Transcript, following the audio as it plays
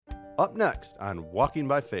Up next on Walking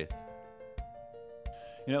by Faith.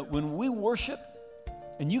 You know, when we worship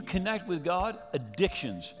and you connect with God,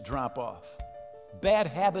 addictions drop off. Bad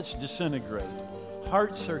habits disintegrate.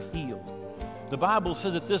 Hearts are healed. The Bible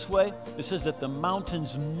says it this way. It says that the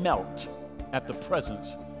mountains melt at the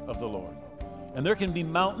presence of the Lord. And there can be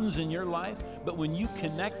mountains in your life, but when you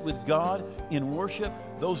connect with God in worship,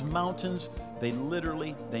 those mountains, they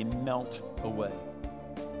melt away.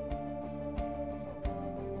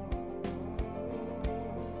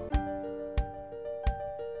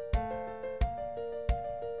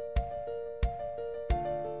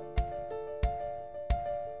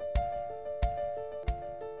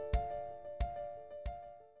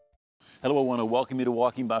 Hello, I want to welcome you to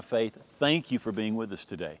Walking by Faith. Thank you for being with us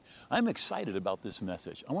today. I'm excited about this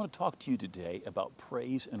message. I want to talk to you today about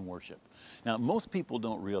praise and worship. Now, most people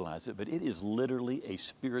don't realize it, but it is literally a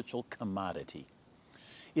spiritual commodity.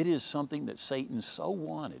 It is something that Satan so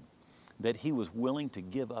wanted that he was willing to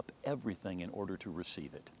give up everything in order to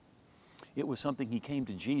receive it. It was something he came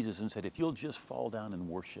to Jesus and said, if you'll just fall down and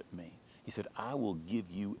worship me, he said, I will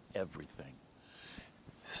give you everything.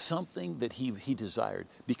 Something that he desired,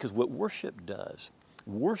 because what worship does,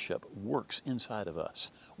 worship works inside of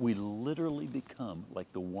us. We literally become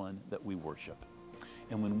like the one that we worship.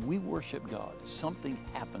 And when we worship God, something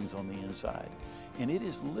happens on the inside. And it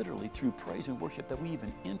is literally through praise and worship that we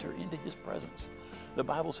even enter into his presence. The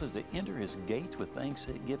Bible says to enter his gates with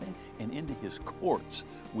thanksgiving and into his courts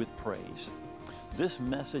with praise. This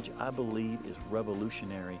message, I believe, is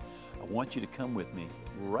revolutionary. I want you to come with me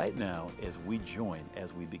right now as we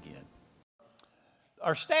begin.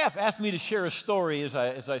 Our staff asked me to share a story as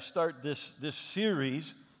I start this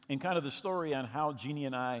series, and kind of the story on how Jeannie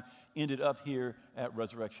and I ended up here at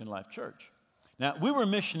Resurrection Life Church. Now, we were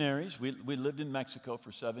missionaries. We lived in Mexico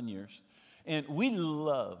for 7 years, and we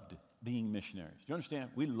loved being missionaries. Do you understand?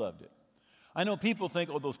 We loved it. I know people think,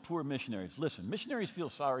 oh, those poor missionaries. Listen, missionaries feel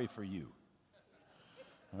sorry for you.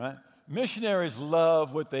 All right? Missionaries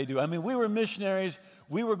love what they do. I mean, we were missionaries.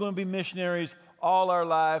 We were going to be missionaries all our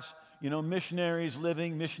lives. You know, missionaries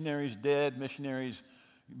living, missionaries dead, missionaries.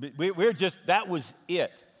 That was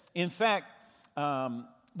it. In fact,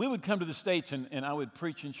 we would come to the States and I would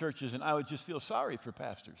preach in churches and I would just feel sorry for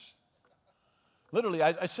pastors. Literally,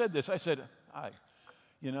 I said this. I said,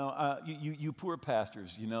 you poor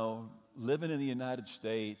pastors, living in the United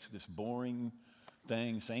States, this boring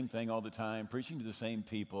thing, same thing all the time, preaching to the same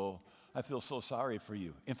people. I feel so sorry for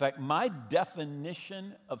you. In fact, my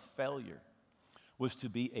definition of failure was to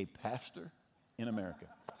be a pastor in America.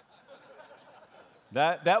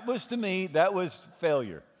 That was, to me, that was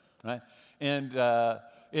failure, right? And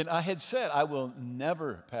I had said, I will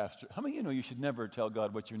never pastor. How many of you know you should never tell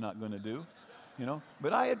God what you're not going to do?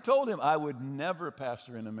 But I had told him I would never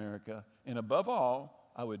pastor in America, and above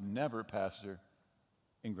all, I would never pastor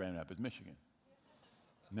in Grand Rapids, Michigan.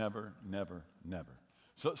 Never, never, never.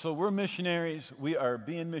 So we're missionaries. We are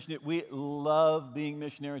being missionaries. We love being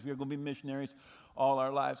missionaries. We are going to be missionaries all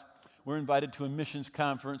our lives. We're invited to a missions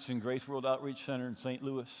conference in Grace World Outreach Center in St.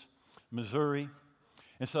 Louis, Missouri.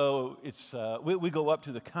 And so we go up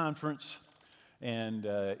to the conference, and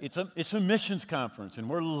it's a missions conference, and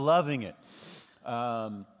we're loving it.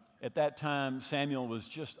 At that time, Samuel was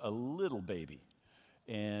just a little baby,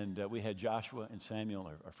 and we had Joshua and Samuel,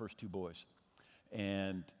 our first two boys.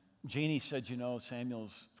 And Jeannie said,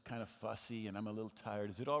 Samuel's kind of fussy and I'm a little tired.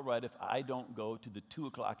 Is it all right if I don't go to the 2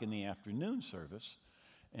 o'clock in the afternoon service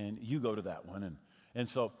and you go to that one? And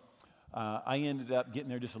so I ended up getting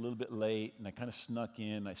there just a little bit late, and I kind of snuck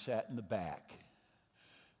in. I sat in the back,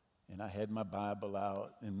 and I had my Bible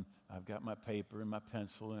out, and I've got my paper and my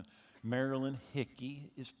pencil, and Marilyn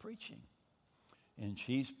Hickey is preaching. And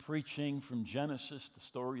she's preaching from Genesis, the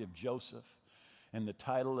story of Joseph. And the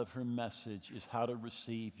title of her message is How to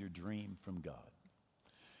Receive Your Dream from God.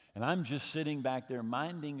 And I'm just sitting back there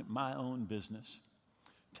minding my own business,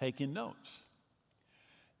 taking notes.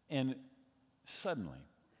 And suddenly,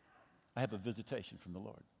 I have a visitation from the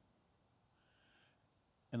Lord.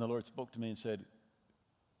 And the Lord spoke to me and said,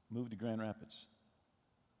 move to Grand Rapids,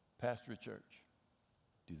 pastor a church,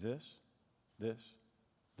 do this, this,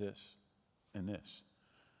 this, and this.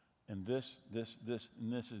 And this, and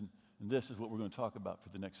this, and this is what we're going to talk about for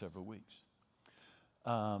the next several weeks.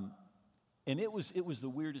 And it was the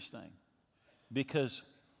weirdest thing, because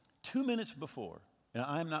 2 minutes before, and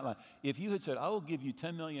I'm not lying, if you had said, I will give you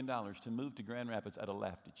 $10 million to move to Grand Rapids, I'd have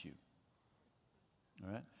laughed at you.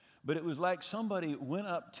 All right? But it was like somebody went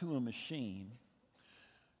up to a machine.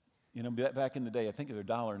 Back in the day, I think they're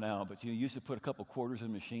 $1 now, but you used to put a couple quarters in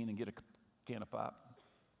the machine and get a can of pop.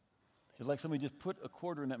 It's like somebody just put a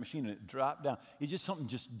quarter in that machine and it dropped down. Something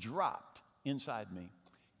just dropped inside me.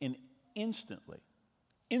 And instantly,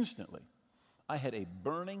 I had a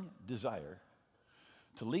burning desire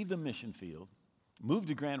to leave the mission field, move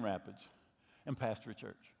to Grand Rapids, and pastor a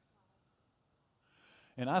church.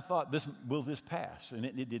 And I thought, will this pass? And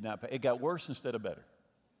it did not pass. It got worse instead of better.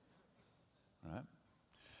 All right?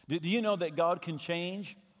 Do you know that God can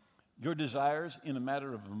change your desires in a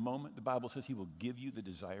matter of a moment? The Bible says he will give you the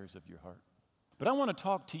desires of your heart. But I want to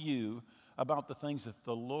talk to you about the things that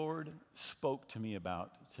the Lord spoke to me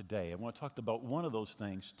about today. I want to talk about one of those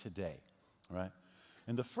things today. All right?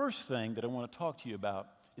 And the first thing that I want to talk to you about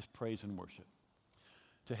is praise and worship.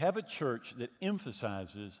 To have a church that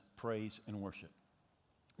emphasizes praise and worship.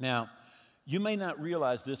 Now, you may not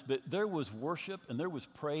realize this, but there was worship and there was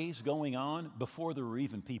praise going on before there were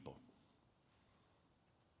even people.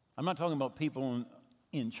 I'm not talking about people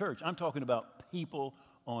in church. I'm talking about people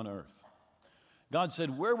on earth. God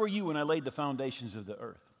said, where were you when I laid the foundations of the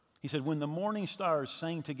earth? He said, when the morning stars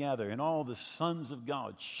sang together and all the sons of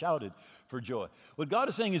God shouted for joy. What God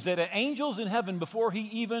is saying is that angels in heaven, before he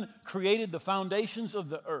even created the foundations of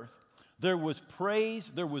the earth, there was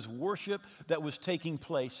praise, there was worship that was taking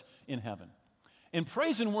place in heaven. And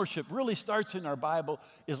praise and worship really starts in our Bible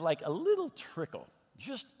is like a little trickle,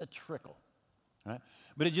 just a trickle. Right?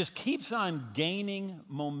 But it just keeps on gaining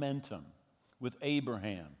momentum with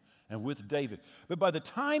Abraham and with David. But by the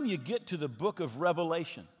time you get to the book of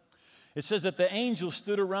Revelation, it says that the angels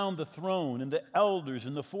stood around the throne and the elders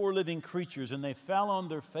and the four living creatures, and they fell on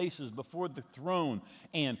their faces before the throne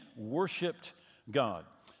and worshiped God.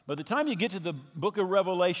 By the time you get to the book of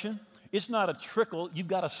Revelation, it's not a trickle, you've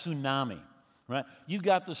got a tsunami. Right? You've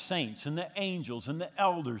got the saints and the angels and the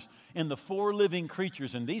elders and the four living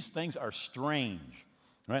creatures, and these things are strange.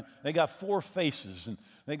 Right? They got four faces, and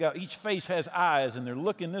each face has eyes, and they're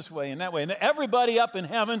looking this way and that way. And everybody up in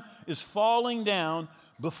heaven is falling down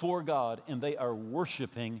before God, and they are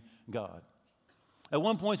worshiping God. At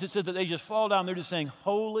one point, it says that they just fall down. They're just saying,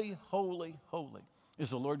 holy, holy, holy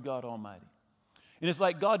is the Lord God Almighty. And it's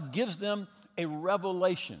like God gives them a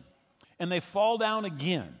revelation, and they fall down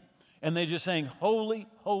again. And they're just saying, holy,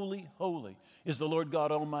 holy, holy is the Lord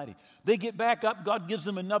God Almighty. They get back up, God gives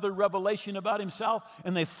them another revelation about himself,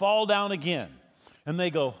 and they fall down again. And they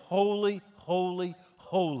go, holy, holy,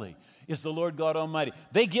 holy is the Lord God Almighty.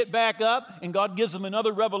 They get back up, and God gives them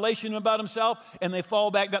another revelation about himself, and they fall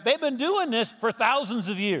back down. They've been doing this for thousands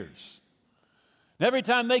of years. And every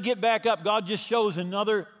time they get back up, God just shows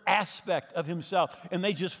another aspect of himself, and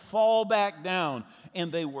they just fall back down,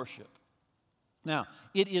 and they worship. Now,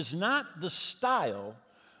 it is not the style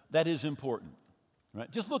that is important, right?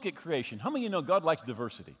 Just look at creation. How many of you know God likes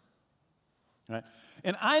diversity, right?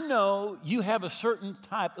 And I know you have a certain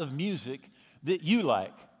type of music that you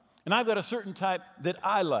like, and I've got a certain type that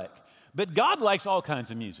I like. But God likes all kinds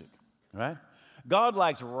of music, right? God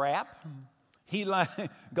likes rap.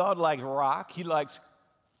 God likes rock. He likes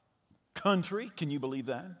country. Can you believe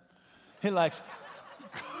that? He likes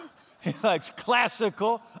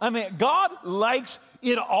classical. I mean, God likes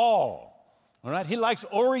it all right? He likes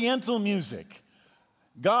Oriental music.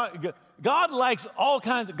 God likes all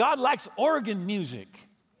kinds. God likes organ music,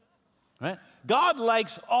 right? God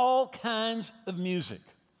likes all kinds of music.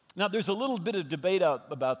 Now, there's a little bit of debate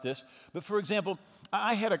about this, but for example,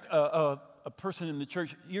 I had a person in the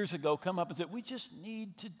church years ago come up and said, we just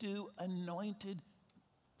need to do anointed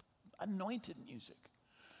music.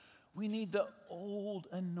 We need the old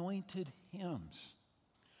anointed hymns.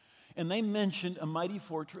 And they mentioned A Mighty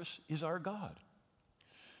Fortress is Our God,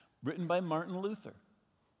 written by Martin Luther,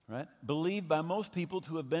 right? Believed by most people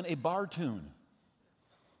to have been a bar tune.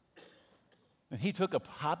 And he took a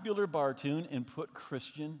popular bar tune and put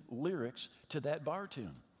Christian lyrics to that bar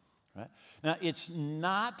tune, right? Now, it's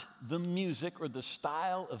not the music or the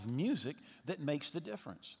style of music that makes the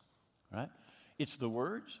difference, right? It's the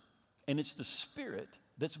words and it's the spirit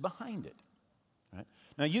that's behind it, right?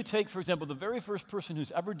 Now, you take, for example, the very first person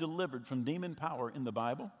who's ever delivered from demon power in the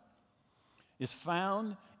Bible is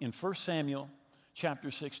found in 1 Samuel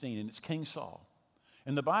chapter 16, and it's King Saul.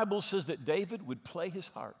 And the Bible says that David would play his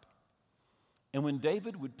harp. And when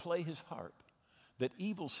David would play his harp, that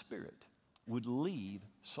evil spirit would leave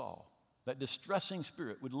Saul. That distressing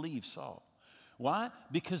spirit would leave Saul. Why?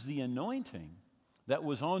 Because the anointing that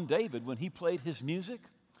was on David when he played his music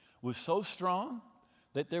was so strong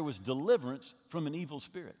that there was deliverance from an evil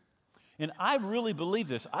spirit. And I really believe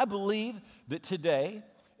this. I believe that today,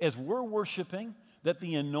 as we're worshiping, that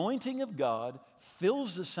the anointing of God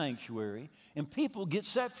fills the sanctuary and people get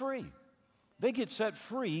set free. They get set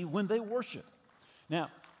free when they worship. Now,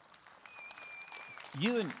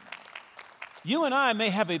 you You and I may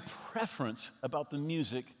have a preference about the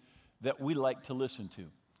music that we like to listen to.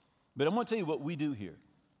 But I'm going to tell you what we do here.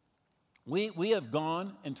 We have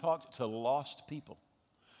gone and talked to lost people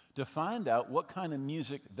to find out what kind of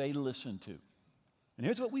music they listen to. And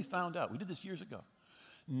here's what we found out. We did this years ago.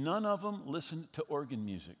 None of them listened to organ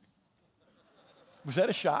music. Was that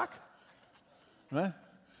a shock? Right?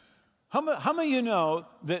 How many of you know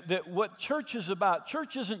that what church is about?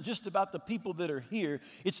 Church isn't just about the people that are here.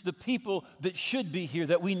 It's the people that should be here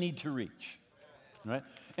that we need to reach. Right?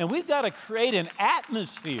 And we've got to create an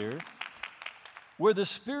atmosphere where the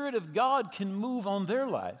Spirit of God can move on their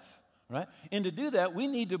life. Right? And to do that, we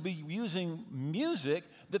need to be using music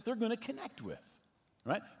that they're going to connect with.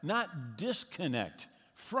 Right? Not disconnect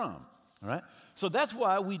from. Right? So that's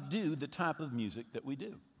why we do the type of music that we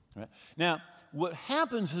do. Right? Now, what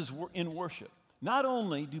happens is in worship, not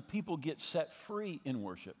only do people get set free in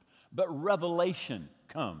worship, but revelation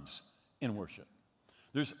comes in worship.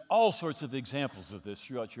 There's all sorts of examples of this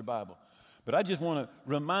throughout your Bible. But I just want to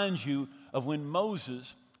remind you of when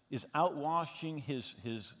Moses is out washing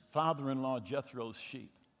his father-in-law Jethro's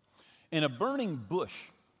sheep. And a burning bush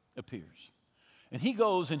appears. And he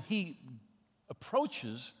goes and he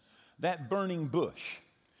approaches that burning bush.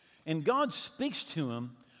 And God speaks to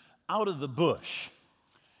him out of the bush.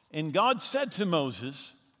 And God said to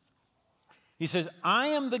Moses, he says, I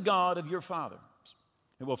am the God of your father.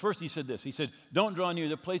 Well, first he said this. He said, don't draw near.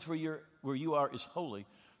 The place where you are is holy.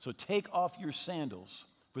 So take off your sandals,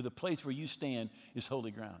 for the place where you stand is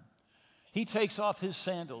holy ground. He takes off his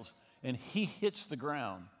sandals and he hits the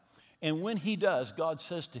ground. And when he does, God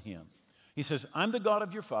says to him, he says, I'm the God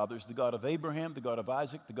of your fathers, the God of Abraham, the God of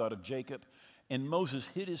Isaac, the God of Jacob. And Moses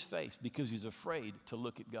hid his face because he's afraid to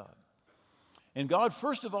look at God. And God,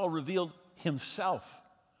 first of all, revealed himself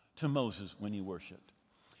to Moses when he worshiped.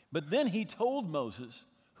 But then he told Moses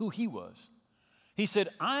who he was. He said,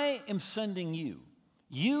 I am sending you.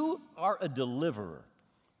 You are a deliverer.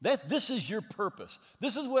 This is your purpose.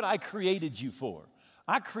 This is what I created you for.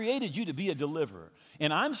 I created you to be a deliverer.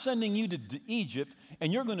 And I'm sending you to Egypt,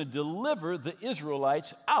 and you're going to deliver the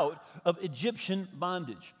Israelites out of Egyptian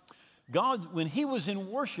bondage. God, when he was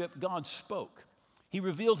in worship, God spoke. He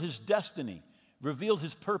revealed his destiny, revealed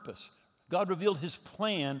his purpose. God revealed his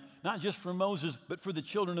plan, not just for Moses, but for the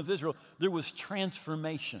children of Israel. There was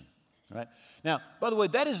transformation. Right? Now, by the way,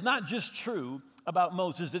 that is not just true about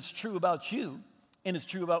Moses. It's true about you, and it's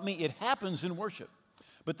true about me. It happens in worship.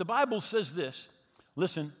 But the Bible says this,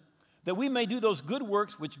 listen, that we may do those good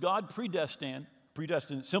works which God predestined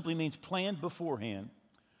simply means planned beforehand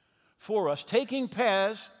for us, taking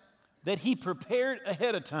paths that he prepared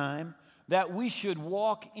ahead of time that we should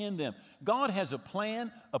walk in them. God has a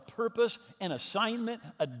plan, a purpose, an assignment,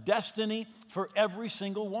 a destiny for every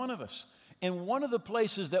single one of us. And one of the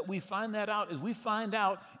places that we find that out is we find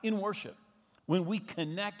out in worship, when we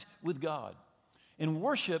connect with God. In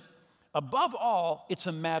worship, above all, it's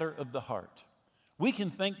a matter of the heart. We can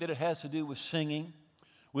think that it has to do with singing,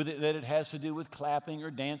 that it has to do with clapping or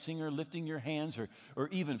dancing or lifting your hands or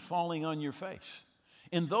even falling on your face.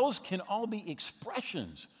 And those can all be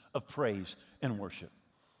expressions of praise and worship.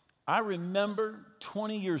 I remember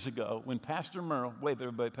 20 years ago when Pastor Merle, wave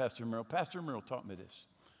everybody, Pastor Merle taught me this,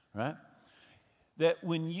 right? That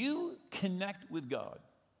when you connect with God,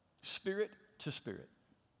 spirit to spirit,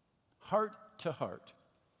 heart to heart,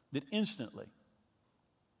 that instantly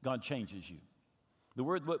God changes you. The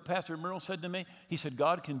word, what Pastor Merle said to me, he said,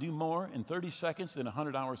 God can do more in 30 seconds than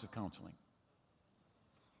 100 hours of counseling.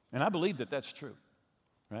 And I believe that that's true,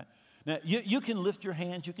 right? Now, you can lift your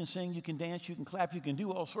hands, you can sing, you can dance, you can clap, you can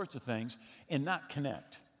do all sorts of things and not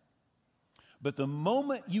connect. But the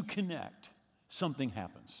moment you connect, something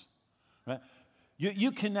happens, right?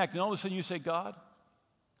 You connect, and all of a sudden you say, God,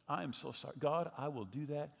 I am so sorry. God, I will do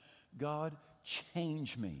that. God,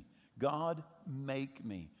 change me. God, make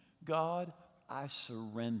me. God, I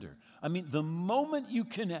surrender. I mean, the moment you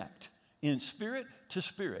connect in spirit to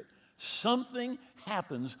spirit, something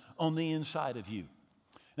happens on the inside of you.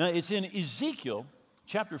 Now, it's in Ezekiel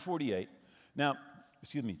chapter 48. Now,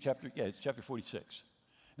 it's chapter 46.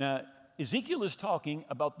 Now, Ezekiel is talking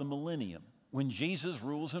about the millennium, when Jesus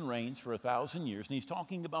rules and reigns for 1,000 years, and he's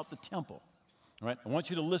talking about the temple. All right? I want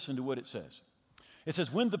you to listen to what it says. It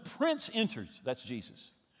says, when the prince enters, that's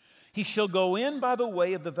Jesus, he shall go in by the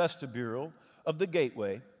way of the vestibule of the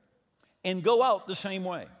gateway and go out the same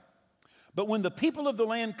way. But when the people of the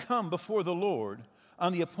land come before the Lord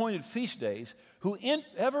on the appointed feast days,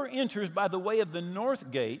 whoever enters by the way of the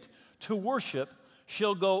north gate to worship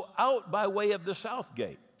shall go out by way of the south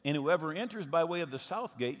gate. And whoever enters by way of the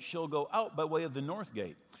south gate shall go out by way of the north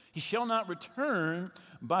gate. He shall not return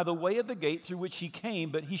by the way of the gate through which he came,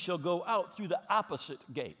 but he shall go out through the opposite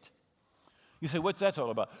gate. You say, what's that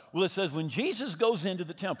all about? Well, it says when Jesus goes into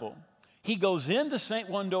the temple, he goes in the same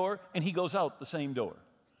one door and he goes out the same door.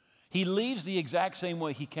 He leaves the exact same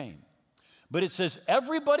way he came. But it says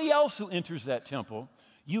everybody else who enters that temple,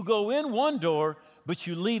 you go in one door, but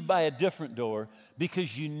you leave by a different door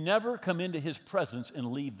because you never come into his presence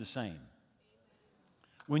and leave the same.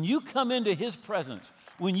 When you come into his presence,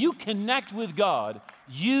 when you connect with God,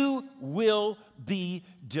 you will be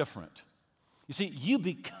different. You see, you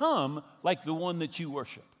become like the one that you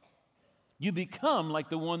worship. You become like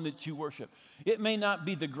the one that you worship. It may not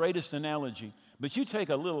be the greatest analogy, but you take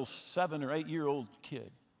a little 7 or 8 year old kid,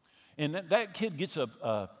 and that kid gets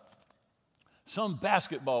some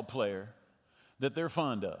basketball player that they're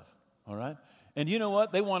fond of, all right? And you know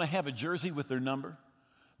what? They want to have a jersey with their number.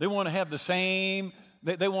 They want to have the same.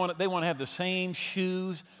 They want to have the same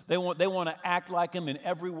shoes. They want to act like them in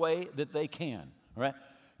every way that they can, all right?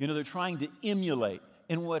 You know, they're trying to emulate.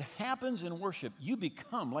 And what happens in worship, you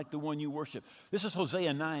become like the one you worship. This is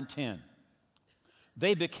Hosea 9:10.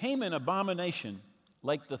 They became an abomination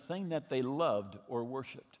like the thing that they loved or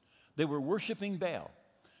worshiped. They were worshiping Baal.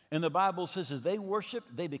 And the Bible says as they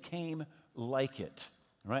worshiped, they became like it,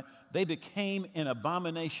 right? They became an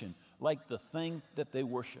abomination like the thing that they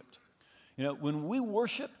worshiped. You know, when we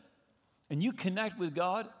worship and you connect with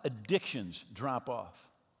God, addictions drop off.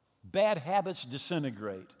 Bad habits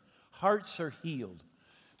disintegrate. Hearts are healed.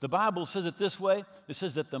 The Bible says it this way. It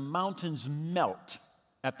says that the mountains melt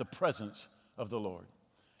at the presence of the Lord.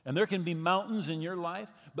 And there can be mountains in your life,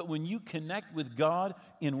 but when you connect with God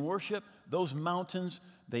in worship, those mountains,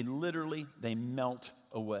 they melt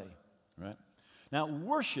away, right? Now,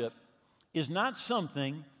 worship is not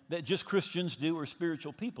something that just Christians do or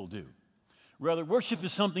spiritual people do. Rather, worship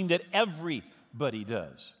is something that everybody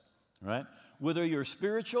does, right? Whether you're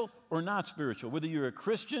spiritual or not spiritual, whether you're a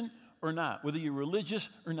Christian or not, whether you're religious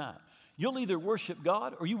or not. You'll either worship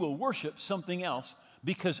God or you will worship something else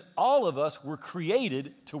because all of us were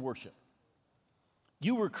created to worship.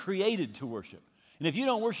 You were created to worship. And if you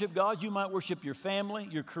don't worship God, you might worship your family,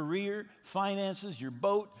 your career, finances, your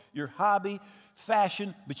boat, your hobby,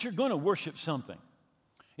 fashion, but you're going to worship something.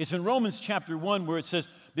 It's in Romans chapter 1 where it says,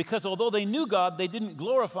 because although they knew God, they didn't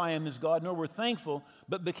glorify him as God, nor were thankful,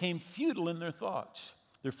 but became futile in their thoughts.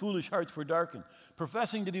 Their foolish hearts were darkened.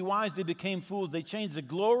 Professing to be wise, they became fools. They changed the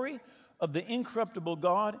glory of the incorruptible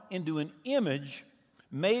God into an image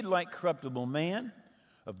made like corruptible man,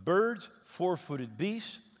 of birds, four-footed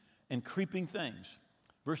beasts, and creeping things.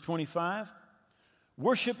 Verse 25,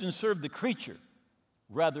 worshiped and served the creature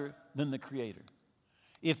rather than the Creator.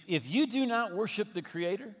 If you do not worship the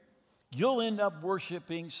Creator, you'll end up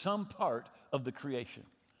worshiping some part of the creation.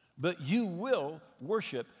 But you will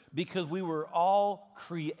worship because we were all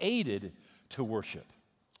created to worship.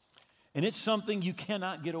 And it's something you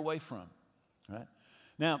cannot get away from, right?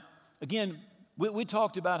 Now, again, we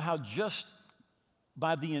talked about how just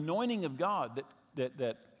by the anointing of God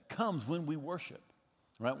that comes when we worship,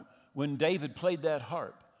 right? When David played that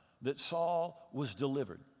harp, that Saul was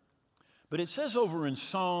delivered. But it says over in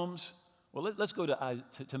Psalms, well, let's go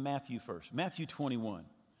to Matthew first. Matthew 21.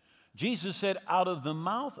 Jesus said, out of the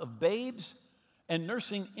mouth of babes and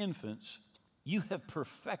nursing infants, you have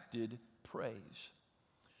perfected praise.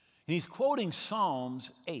 And he's quoting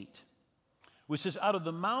Psalms 8, which says, out of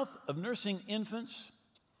the mouth of nursing infants,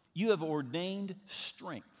 you have ordained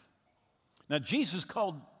strength. Now, Jesus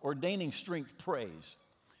called ordaining strength praise.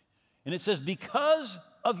 And it says, because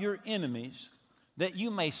of your enemies, that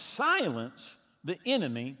you may silence the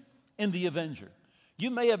enemy and the avenger. You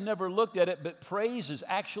may have never looked at it, but praise is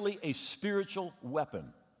actually a spiritual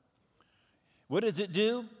weapon. What does it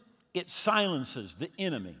do? It silences the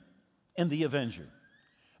enemy and the avenger.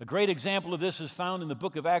 A great example of this is found in the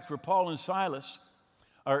book of Acts where Paul and Silas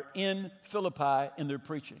are in Philippi and they're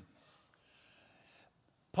preaching.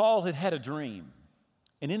 Paul had a dream.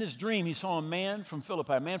 And in his dream, he saw a man from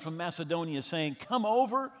Philippi, a man from Macedonia saying, come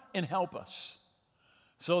over and help us.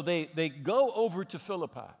 So they go over to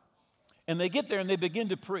Philippi. And they get there and they begin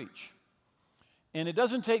to preach. And it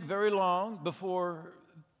doesn't take very long before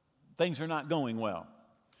things are not going well.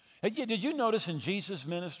 Did you notice in Jesus'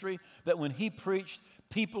 ministry that when he preached,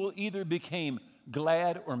 people either became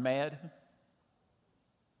glad or mad?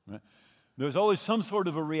 Right? There's always some sort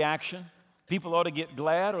of a reaction. People ought to get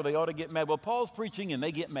glad or they ought to get mad. Well, Paul's preaching and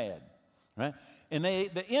they get mad. Right? And they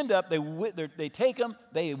end up, they take them,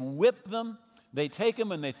 they whip them. They take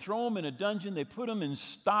them and they throw them in a dungeon. They put them in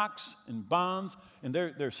stocks and bonds, and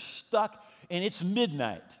they're stuck. And it's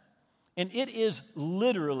midnight. And it is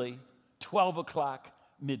literally 12 o'clock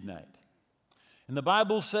midnight. And the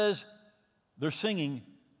Bible says they're singing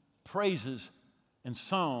praises and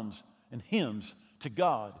psalms and hymns to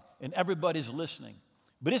God, and everybody's listening.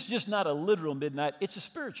 But it's just not a literal midnight, it's a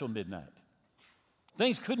spiritual midnight.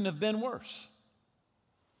 Things couldn't have been worse.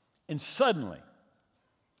 And suddenly,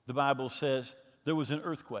 the Bible says there was an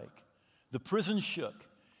earthquake. The prison shook,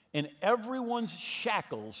 and everyone's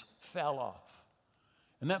shackles fell off.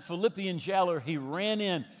 And that Philippian jailer, he ran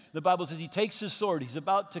in. The Bible says he takes his sword. He's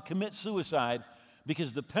about to commit suicide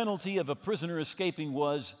because the penalty of a prisoner escaping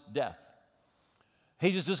was death.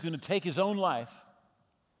 He was just going to take his own life.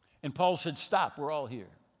 And Paul said, stop, we're all here.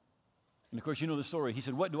 And of course, you know the story. He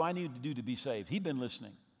said, what do I need to do to be saved? He'd been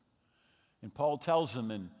listening. And Paul tells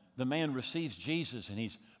him, and the man receives Jesus, and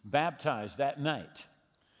he's baptized that night.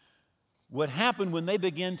 What happened when they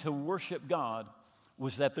began to worship God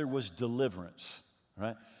was that there was deliverance,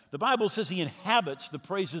 right? The Bible says he inhabits the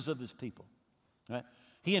praises of his people, right?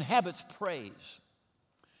 He inhabits praise.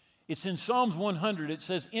 It's in Psalms 100. It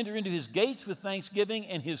says, enter into his gates with thanksgiving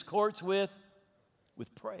and his courts with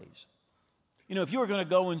praise. You know, if you were going to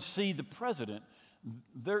go and see the president,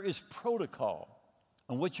 there is protocol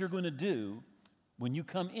on what you're going to do when you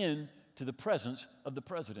come in to the presence of the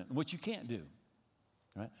president and what you can't do.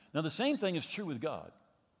 Right? Now, the same thing is true with God.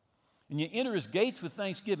 And you enter his gates with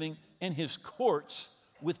thanksgiving and his courts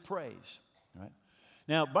with praise. Right?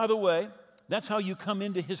 Now, by the way, that's how you come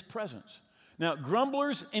into his presence. Now,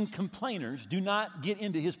 grumblers and complainers do not get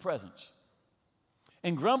into his presence.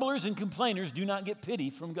 And grumblers and complainers do not get pity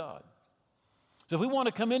from God. So if we want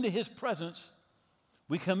to come into his presence,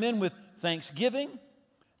 we come in with thanksgiving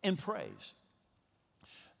and praise.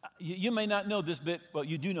 You may not know this bit, but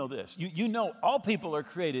you do know this. You know all people are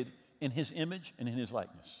created in his image and in his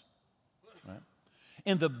likeness. Right?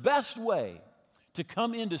 And the best way to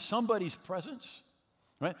come into somebody's presence,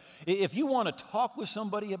 right? If you want to talk with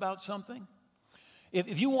somebody about something,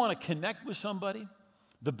 if you want to connect with somebody,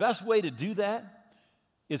 the best way to do that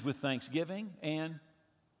is with thanksgiving and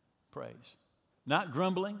praise. Not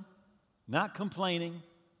grumbling, not complaining,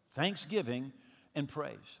 thanksgiving and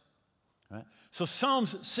praise. Right? So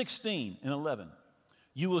Psalms 16 and 11,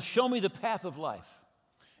 you will show me the path of life,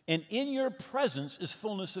 and in your presence is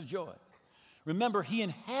fullness of joy. Remember, he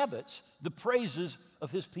inhabits the praises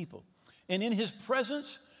of his people, and in his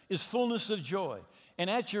presence is fullness of joy. And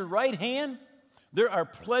at your right hand, there are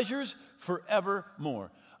pleasures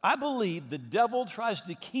forevermore. I believe the devil tries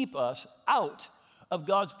to keep us out of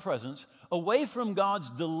God's presence, away from God's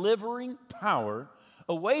delivering power,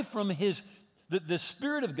 away from the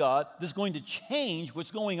Spirit of God that's going to change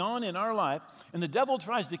what's going on in our life. And the devil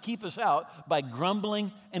tries to keep us out by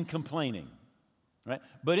grumbling and complaining, right?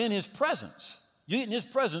 But in his presence,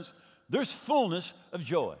 there's fullness of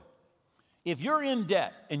joy. If you're in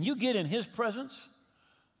debt and you get in his presence,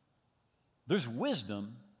 there's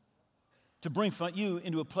wisdom to bring you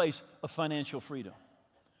into a place of financial freedom.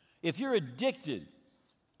 If you're addicted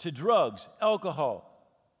to drugs, alcohol,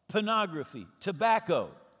 pornography, tobacco,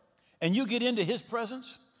 and you get into his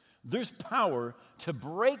presence, there's power to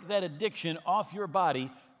break that addiction off your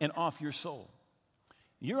body and off your soul.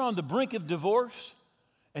 You're on the brink of divorce,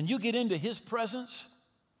 and you get into his presence,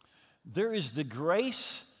 there is the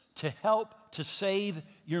grace to help to save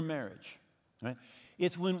your marriage. Right?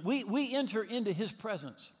 It's when we enter into his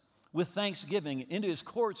presence with thanksgiving, into his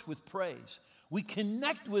courts with praise. We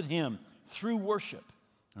connect with him through worship.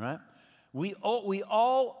 Right? We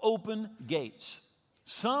all open gates.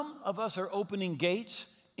 Some of us are opening gates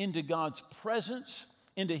into God's presence,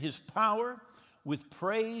 into his power, with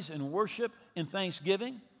praise and worship and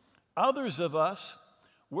thanksgiving. Others of us,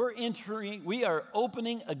 we are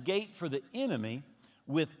opening a gate for the enemy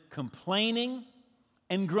with complaining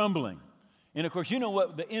and grumbling. And of course, you know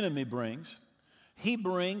what the enemy brings. He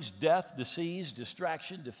brings death, disease,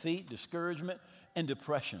 distraction, defeat, discouragement, and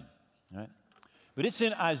depression. Right? But it's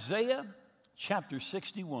in Isaiah chapter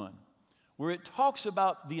 61 where it talks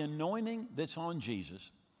about the anointing that's on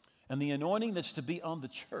Jesus and the anointing that's to be on the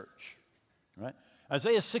church. Right?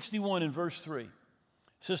 Isaiah 61 in verse 3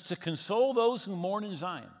 says, to console those who mourn in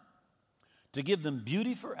Zion, to give them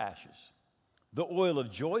beauty for ashes, the oil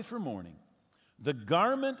of joy for mourning, the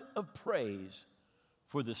garment of praise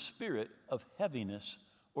for the spirit of heaviness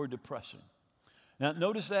or depression. Now,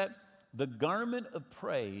 notice that the garment of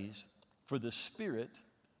praise for the spirit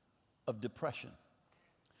of depression.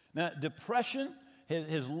 Now, depression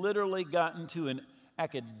has literally gotten to an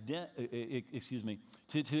an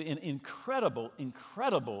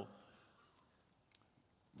incredible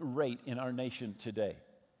rate in our nation today.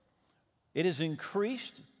 It has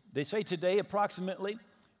increased, they say today, approximately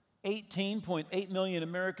 18.8 million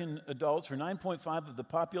American adults, or 9.5% of the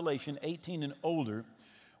population, 18 and older,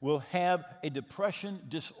 will have a depression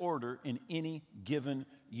disorder in any given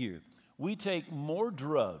year. We take more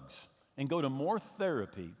drugs and go to more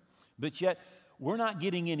therapy, but yet we're not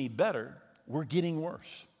getting any better, we're getting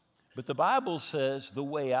worse. But the Bible says the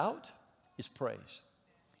way out is praise.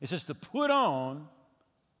 It says to put on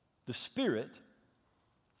the spirit,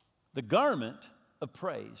 the garment of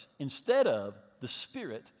praise, instead of the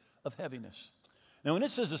spirit of heaviness. Now, when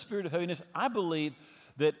it says the spirit of heaviness, I believe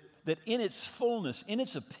that in its fullness, in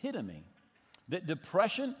its epitome, that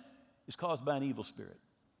depression is caused by an evil spirit.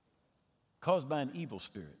 Caused by an evil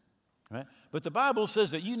spirit, right? But the Bible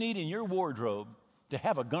says that you need in your wardrobe to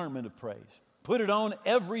have a garment of praise. Put it on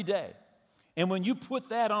every day. And when you put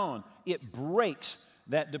that on, it breaks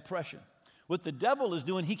that depression. What the devil is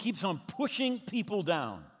doing, he keeps on pushing people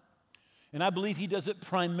down. And I believe he does it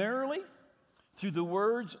primarily through the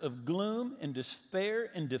words of gloom and despair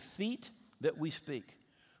and defeat that we speak.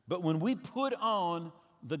 But when we put on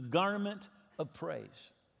the garment of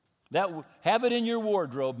praise, have it in your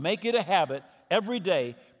wardrobe, make it a habit every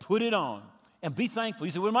day, put it on, and be thankful.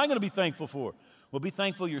 You say, what am I going to be thankful for? Well, be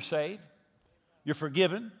thankful you're saved, you're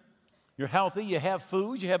forgiven, you're healthy, you have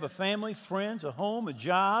food, you have a family, friends, a home, a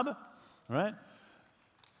job, right?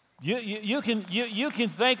 You can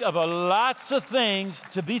think of lots of things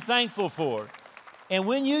to be thankful for. And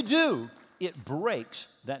when you do, it breaks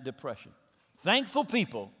that depression. Thankful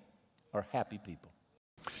people are happy people.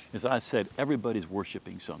 As I said, everybody's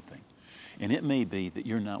worshiping something. And it may be that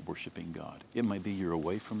you're not worshiping God. It may be you're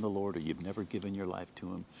away from the Lord, or you've never given your life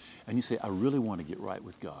to Him. And you say, I really want to get right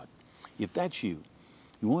with God. If that's you,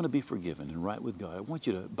 you want to be forgiven and right with God, I want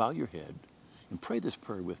you to bow your head and pray this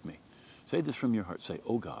prayer with me. Say this from your heart. Say,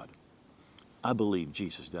 oh God, I believe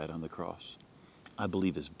Jesus died on the cross. I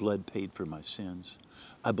believe His blood paid for my sins.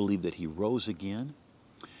 I believe that He rose again.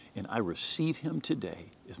 And I receive Him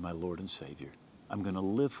today as my Lord and Savior. I'm going to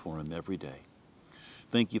live for Him every day.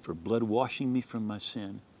 Thank you for blood washing me from my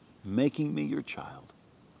sin, making me your child.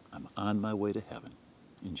 I'm on my way to heaven.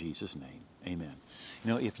 In Jesus' name, amen.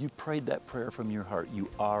 You know, if you prayed that prayer from your heart,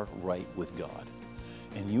 you are right with God.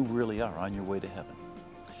 And you really are on your way to heaven.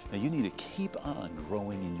 Now, you need to keep on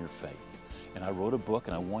growing in your faith. And I wrote a book,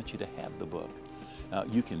 and I want you to have the book.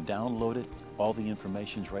 You can download it. All the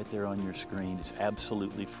information's right there on your screen. It's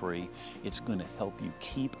absolutely free. It's going to help you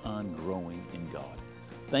keep on growing in God.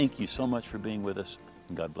 Thank you so much for being with us,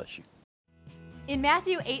 and God bless you. In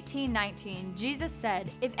Matthew 18:19, Jesus said,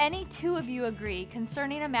 "If any two of you agree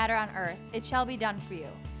concerning a matter on earth, it shall be done for you."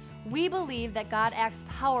 We believe that God acts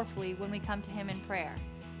powerfully when we come to Him in prayer.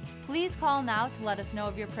 Please call now to let us know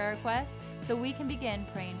of your prayer requests so we can begin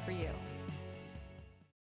praying for you.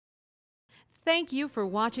 Thank you for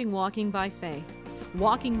watching Walking by Faith.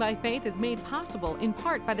 Walking by Faith is made possible in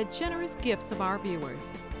part by the generous gifts of our viewers.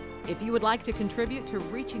 If you would like to contribute to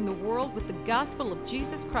reaching the world with the gospel of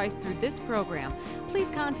Jesus Christ through this program,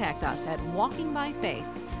 please contact us at Walking by Faith,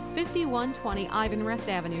 5120 Ivan Rest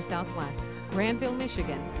Avenue Southwest, Granville,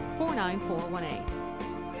 Michigan, 49418.